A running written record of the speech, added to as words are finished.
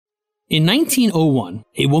In 1901,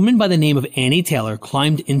 a woman by the name of Annie Taylor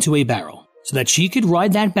climbed into a barrel so that she could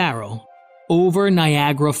ride that barrel over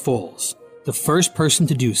Niagara Falls, the first person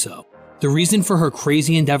to do so. The reason for her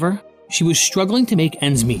crazy endeavor? She was struggling to make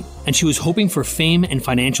ends meet, and she was hoping for fame and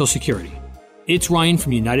financial security. It's Ryan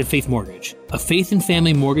from United Faith Mortgage, a faith and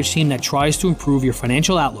family mortgage team that tries to improve your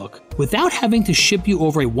financial outlook without having to ship you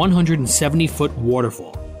over a 170-foot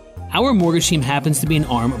waterfall. Our mortgage team happens to be an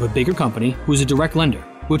arm of a bigger company who is a direct lender,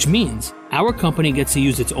 which means our company gets to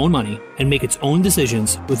use its own money and make its own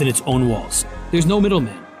decisions within its own walls. There's no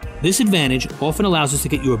middleman. This advantage often allows us to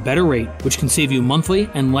get you a better rate, which can save you monthly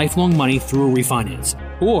and lifelong money through a refinance,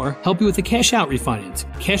 or help you with a cash-out refinance,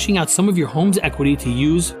 cashing out some of your home's equity to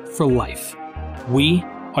use for life. We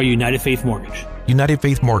are United Faith Mortgage. United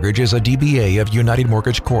Faith Mortgage is a DBA of United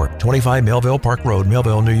Mortgage Corp., 25 Melville Park Road,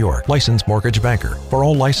 Melville, New York. Licensed mortgage banker. For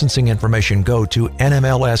all licensing information, go to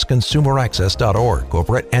nmlsconsumeraccess.org.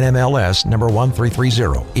 Corporate NMLS number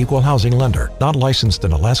 1330. Equal housing lender. Not licensed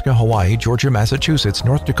in Alaska, Hawaii, Georgia, Massachusetts,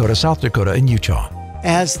 North Dakota, South Dakota, and Utah.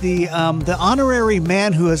 As the honorary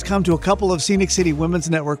man who has come to a couple of Scenic City Women's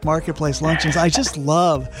Network Marketplace luncheons, I just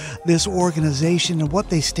love this organization and what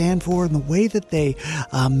they stand for and the way that they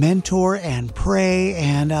mentor and pray.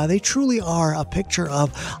 And they truly are a picture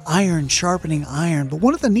of iron sharpening iron. But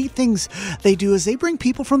one of the neat things they do is they bring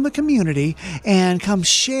people from the community and come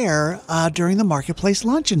share during the Marketplace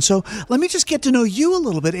luncheon. So let me just get to know you a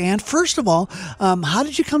little bit, Ann. First of all, how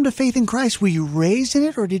did you come to faith in Christ? Were you raised in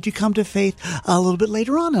it, or did you come to faith a little bit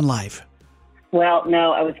later on in life? Well,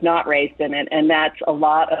 no, I was not raised in it, and that's a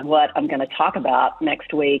lot of what I'm going to talk about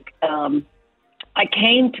next week. I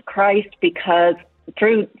came to Christ because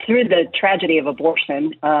through the tragedy of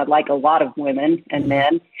abortion, like a lot of women and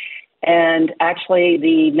men, and actually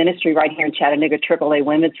the ministry right here in Chattanooga, AAA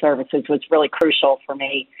Women's Services, was really crucial for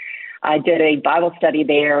me. I did a Bible study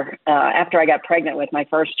there. After I got pregnant with my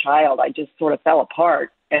first child, I just sort of fell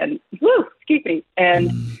apart, and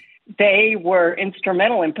they were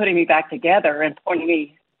instrumental in putting me back together and pointing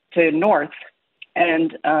me to North.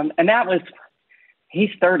 And that was, he's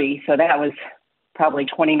 30, so that was probably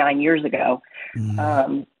 29 years ago.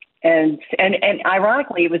 And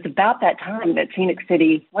ironically, it was about that time that Scenic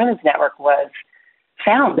City Women's Network was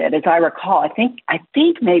founded, as I recall. I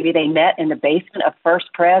think maybe they met in the basement of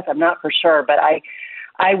First Pres. I'm not for sure, but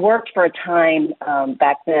I worked for a time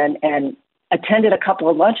back then and attended a couple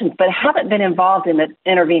of luncheons, but haven't been involved in the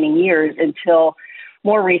intervening years until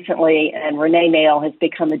more recently. And Renee Nail has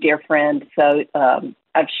become a dear friend. So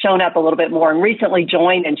I've shown up a little bit more and recently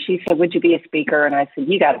joined. And she said, "Would you be a speaker?" And I said,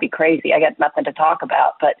 "You got to be crazy. I got nothing to talk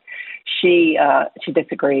about." But she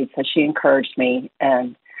disagreed. So she encouraged me.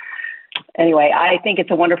 And anyway, I think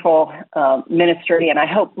it's a wonderful ministry, and I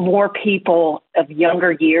hope more people of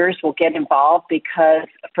younger years will get involved, because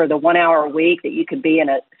for the 1 hour a week that you could be in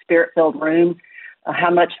a spirit-filled room, how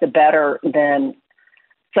much the better than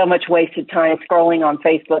so much wasted time scrolling on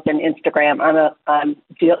Facebook and Instagram. I'm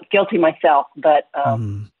guilty myself, but I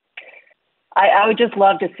would just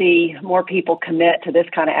love to see more people commit to this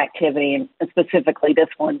kind of activity, and specifically this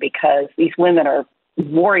one, because these women are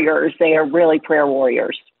warriors. They are really prayer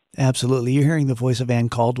warriors. Absolutely. You're hearing the voice of Ann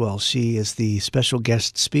Caldwell. She is the special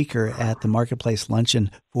guest speaker at the Marketplace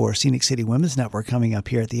Luncheon for Scenic City Women's Network coming up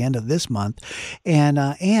here at the end of this month. And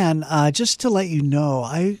Ann, just to let you know,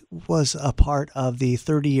 I was a part of the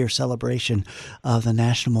 30-year celebration of the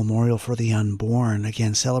National Memorial for the Unborn,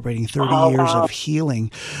 again, celebrating 30 years of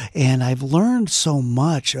healing. And I've learned so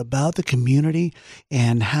much about the community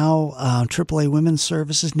and how AAA Women's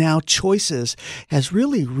Services, now Choices, has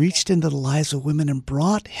really reached into the lives of women and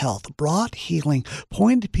brought health, brought healing,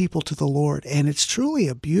 pointed people to the Lord. And it's truly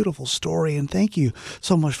a beautiful story. And thank you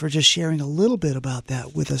so much for just sharing a little bit about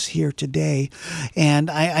that with us here today. And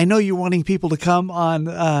I know you're wanting people to come on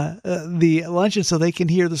the luncheon so they can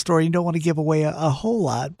hear the story. You don't want to give away a whole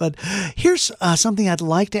lot. But here's something I'd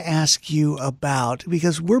like to ask you about,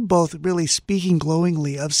 because we're both really speaking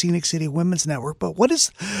glowingly of Scenic City Women's Network. But what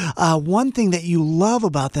is one thing that you love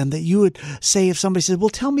about them that you would say if somebody said, "Well,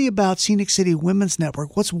 tell me about Scenic City Women's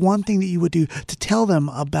Network"? What's one thing that you would do to tell them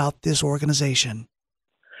about this organization?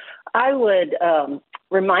 I would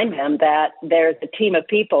remind them that there's a team of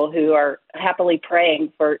people who are happily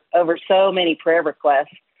praying for over so many prayer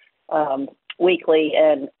requests weekly,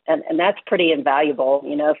 and that's pretty invaluable.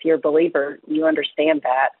 You know, if you're a believer, you understand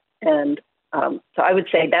that. And so I would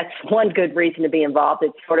say that's one good reason to be involved.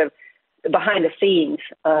 It's sort of behind the scenes.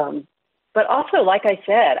 But also, like I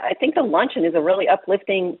said, I think the luncheon is a really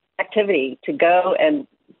uplifting activity to go and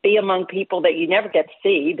be among people that you never get to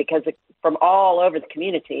see because from all over the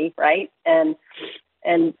community, right? And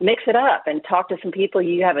and mix it up and talk to some people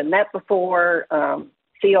you haven't met before,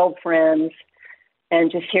 see old friends,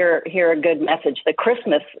 and just hear a good message. The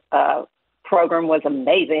Christmas program was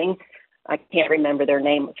amazing. I can't remember their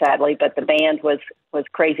name, sadly, but the band was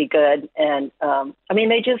crazy good. And I mean,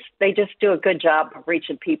 they just do a good job of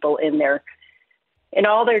reaching people in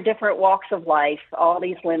all their different walks of life. All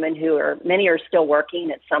these women many are still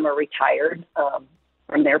working, and some are retired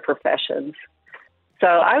from their professions. So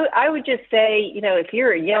I would just say, if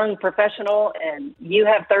you're a young professional and you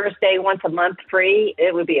have Thursday once a month free,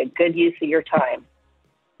 it would be a good use of your time.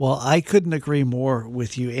 Well, I couldn't agree more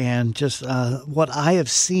with you, Ann. Just what I have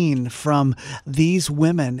seen from these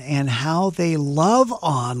women and how they love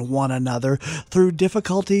on one another through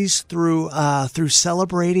difficulties, through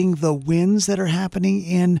celebrating the wins that are happening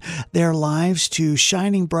in their lives, to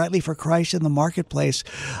shining brightly for Christ in the marketplace.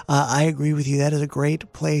 I agree with you. That is a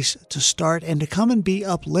great place to start and to come and be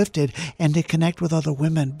uplifted and to connect with other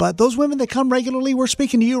women. But those women that come regularly, we're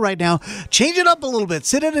speaking to you right now. Change it up a little bit.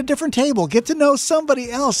 Sit at a different table. Get to know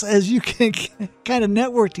somebody else, as you can kind of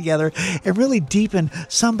network together and really deepen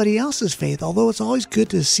somebody else's faith. Although it's always good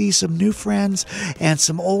to see some new friends and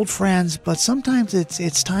some old friends, but sometimes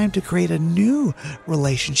it's time to create a new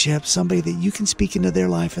relationship, somebody that you can speak into their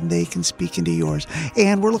life and they can speak into yours.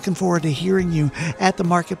 And we're looking forward to hearing you at the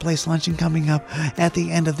Marketplace Luncheon coming up at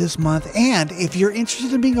the end of this month. And if you're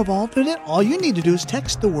interested in being involved in it, all you need to do is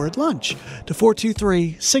text the word lunch to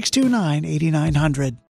 423-629-8900.